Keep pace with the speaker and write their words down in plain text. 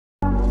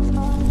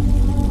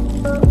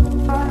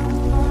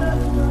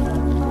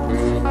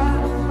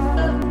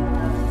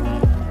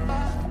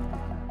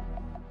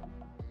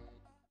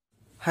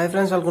Hi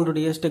friends, welcome to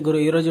DS tech గురు.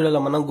 ఈ రోజు వీడియోలో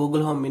మనం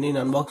గూగుల్ హోమ్ మినీని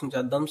అన్బాక్సింగ్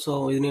చేద్దాం. సో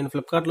ఇది నేను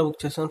ఫ్లిప్కార్ట్లో బుక్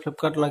చేశాను.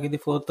 ఫ్లిప్కార్ట్లో నాకు ఇది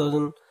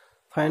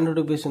 4500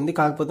 రూపీస్ ఉంది.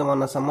 కాకపోతే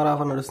మన సమ్మర్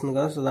ఆఫర్ నడుస్తుంది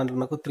కదా, సో దాంట్లో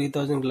నాకు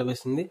 3000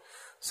 లభిస్తుంది.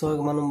 సో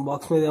ఇక మనం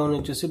బాక్స్ మీద ఏమైనా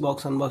చూసి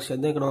బాక్స్ అన్బాక్స్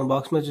చేద్దాం. ఇక్కడ మనం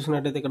బాక్స్ మీద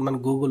చూసినట్టయితే ఇక్కడ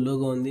మనకి గూగుల్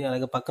లోగో ఉంది,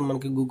 అలాగే పక్కన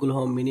మనకి గూగుల్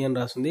హోమ్ మినీ అని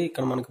రాసింది.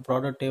 ఇక్కడ మనకి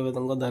ప్రోడక్ట్ ఏ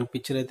విధంగా దాని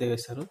పిక్చర్ అయితే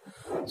వేస్తారు.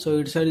 సో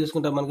ఇటు సైడ్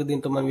చూసుకుంటే మనకి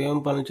దీంట్లో మనం ఏం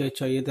పనులు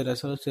చేయొచ్చు అయితే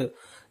రాస్తారు. So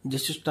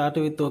just start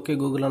with okay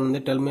Google అని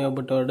ఉంది, tell me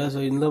about order.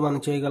 So ఇందులో మనం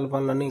చేయగల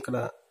పనులన్నీ ఇక్కడ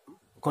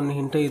కొన్ని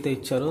హింట్ అయితే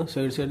ఇచ్చారు. సో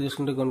ఇటు సైడ్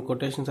చూసుకుంటే కొన్ని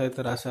కొటేషన్స్ అయితే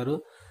రాశారు.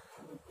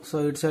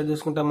 సో ఇటు సైడ్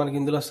చూసుకుంటే మనకి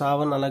ఇందులో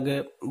సావన్, అలాగే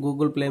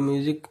Google play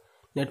music,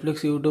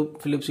 Netflix, YouTube,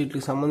 Philips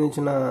వీటికి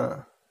సంబంధించిన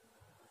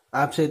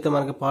యాప్స్ అయితే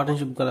మనకి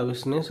పార్ట్నర్షిప్గా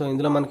లభిస్తున్నాయి. సో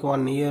ఇందులో మనకి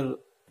 1 year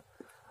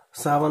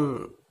సావన్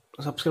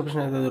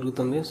సబ్స్క్రిప్షన్ అయితే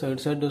దొరుకుతుంది. సో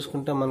ఇటు సైడ్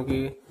చూసుకుంటే మనకి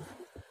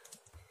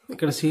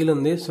ఇక్కడ సీల్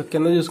ఉంది. సో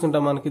కింద చూసుకుంటే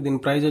మనకి దీని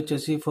ప్రైస్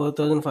వచ్చేసి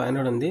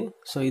 4500 ఉంది.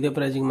 సో ఇదే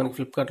ప్రైజ్కి మనకి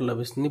ఫ్లిప్కార్ట్లో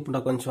లభిస్తుంది. ఇప్పుడు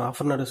నాకు కొంచెం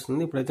ఆఫర్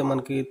నడుస్తుంది. ఇప్పుడైతే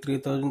మనకి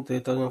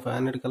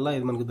 3500 కల్లా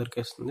ఇది మనకి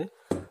దొరికేస్తుంది.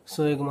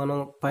 సో ఇక మనం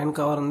పైన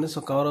కవర్ ఉంది.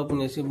 సో కవర్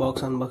ఓపెన్ చేసి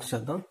బాక్స్ అన్బాక్స్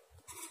చేద్దాం.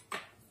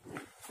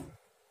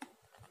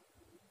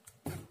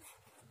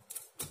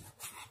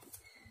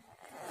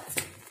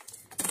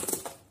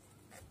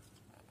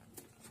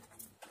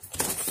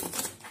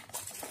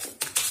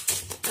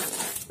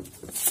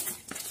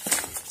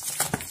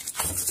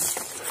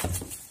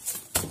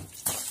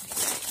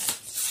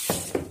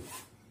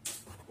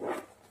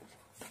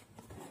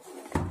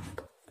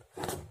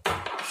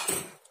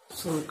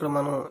 సో ఇక్కడ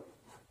మనం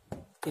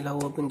ఇలా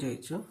ఓపెన్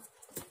చేయొచ్చు.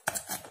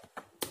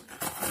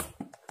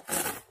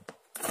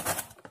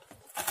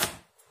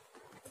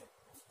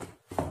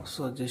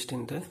 సో జస్ట్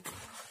ఇంతే.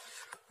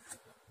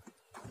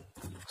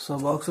 సో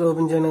బాక్స్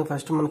ఓపెన్ చేయడానికి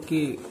ఫస్ట్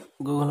మనకి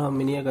గూగుల్ హోమ్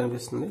మినీ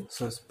కనిపిస్తుంది.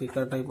 సో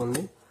స్పీకర్ టైప్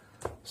ఉంది.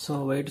 సో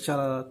వెయిట్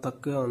చాలా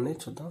తక్కువగా ఉంది,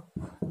 చూద్దాం.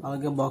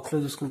 అలాగే బాక్స్లో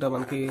చూసుకుంటే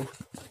మనకి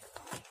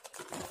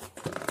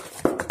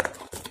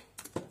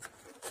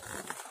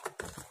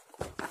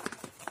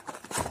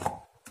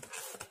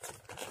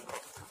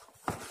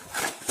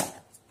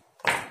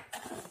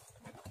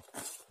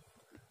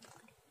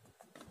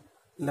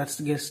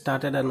లెట్స్ గెట్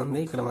స్టార్టెడ్ అని ఉంది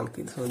ఇక్కడ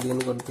మనకి. సో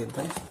దీన్ని కూడా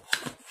తీద్దాం.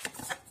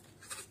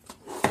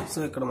 సో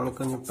ఇక్కడ మనకి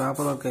కొంచెం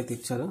పేపర్ వర్క్ అయితే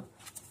ఇచ్చారు.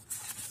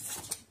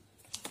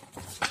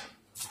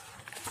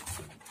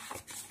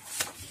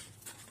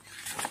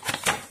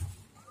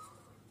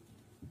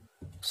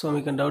 సో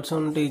మీకు డౌట్స్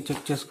ఉంటే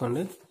చెక్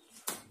చేసుకోండి.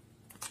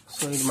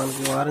 సో ఇది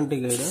మనకి వారంటీ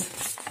గైడ్.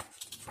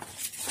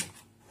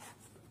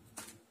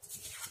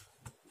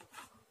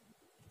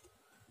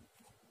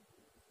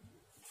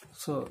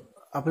 సో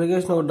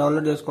అప్లికేషన్ ఒకటి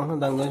డౌన్లోడ్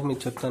చేసుకుంటున్నాను, దాని గురించి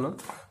మీకు చెప్తాను.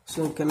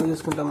 సో కింద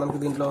చూసుకుంటే మనకి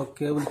దీంట్లో ఒక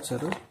కేబుల్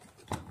ఇచ్చారు.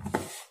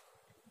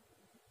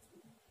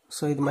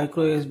 సో ఇది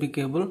మైక్రో యూఎస్బి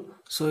కేబుల్.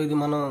 సో ఇది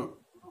మనం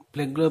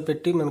ప్లగ్లో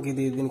పెట్టి మనకి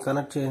దీన్ని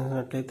కనెక్ట్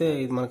చేసినట్లయితే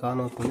ఇది మనకు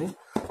ఆన్ అవుతుంది.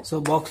 సో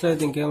బాక్స్లో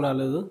అయితే ఇంకేం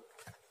రాలేదు.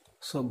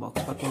 సో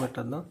బాక్స్ పక్కన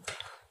పెట్టేద్దాం.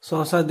 సో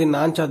ఒకసారి దీన్ని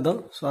ఆన్ చేద్దాం.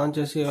 సో ఆన్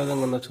చేసి ఏ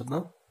విధంగా ఉందో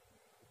చూద్దాం.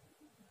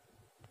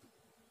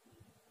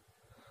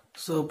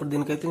 సో ఇప్పుడు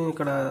దీనికైతే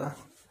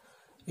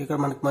ఇక్కడ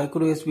మనకి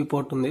మైక్రో యూఎస్బి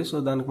పోర్ట్ ఉంది. సో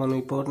దానికి మనం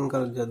ఈ పోర్ట్ని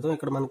కనెక్ట్ చేద్దాం.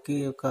 ఇక్కడ మనకి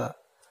ఒక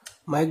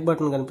మైక్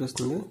బటన్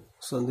కనిపిస్తుంది.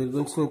 సో దీని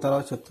గురించి నేను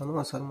తర్వాత చెప్తాను.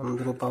 ఒకసారి మనం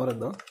దీనికి పవర్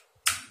ఇద్దాం.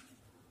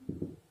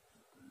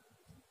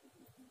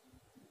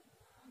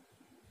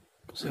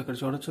 సో ఇక్కడ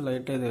చూడొచ్చు,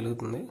 లైట్ అయితే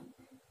వెలుగుతుంది.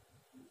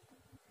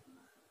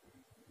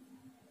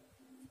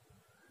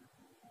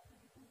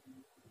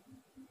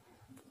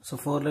 సో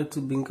 4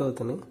 లైట్స్ బ్లింక్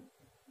అవుతున్నాయి.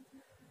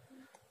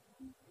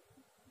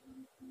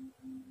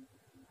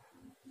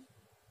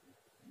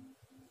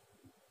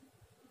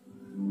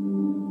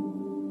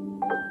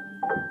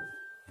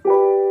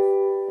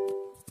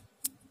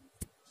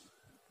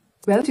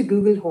 Well, to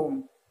Google Home.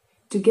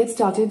 To get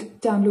started,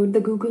 download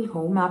the Google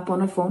Home app on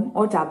a phone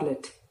or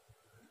tablet.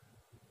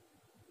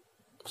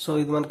 So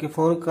ఇది మనకి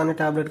ఫోన్ కానీ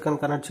ట్యాబ్లెట్ కానీ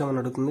కనెక్ట్ చేయమని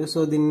అడుగుతుంది. సో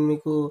దీన్ని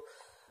మీకు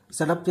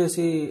సెటప్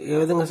చేసి ఏ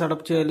విధంగా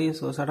సెటప్ చేయాలి,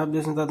 సో సెటప్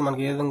చేసిన తర్వాత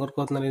మనకి ఏ విధంగా వర్క్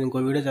అవుతుంది అనేది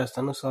ఇంకో వీడియో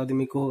చేస్తాను. సో అది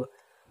మీకు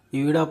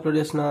ఈ వీడియో అప్లోడ్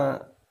చేసిన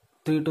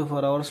 3 to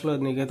 4 hours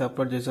నీకైతే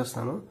అప్లోడ్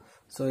చేసేస్తాను.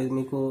 సో ఇది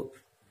మీకు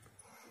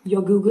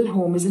Your Google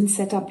Home isn't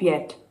set up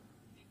yet.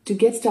 To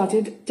get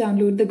started,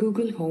 download the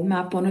Google Home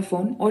app on a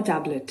phone or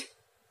tablet.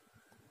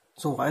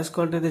 So voice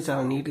quality అయితే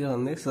చాలా నీట్గా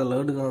ఉంది. సో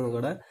లౌడ్గా ఉంది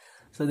కూడా.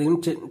 సో దీన్ని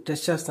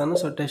టెస్ట్ చేస్తాను.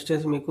 సో టెస్ట్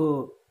చేసి మీకు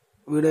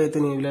వీడియో అయితే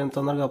నేను వీలైనంత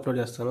తొందరగా అప్లోడ్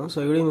చేస్తాను. సో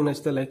వీడియో మీకు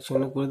నచ్చితే లైక్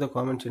చేయండి, పూర్తిగా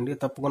కామెంట్ చేయండి,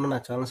 తప్పకుండా నా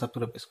ఛానల్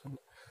సబ్స్క్రైబ్ చేసుకోండి.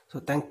 So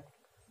thank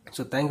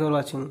you for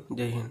watching.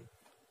 జై హింద్.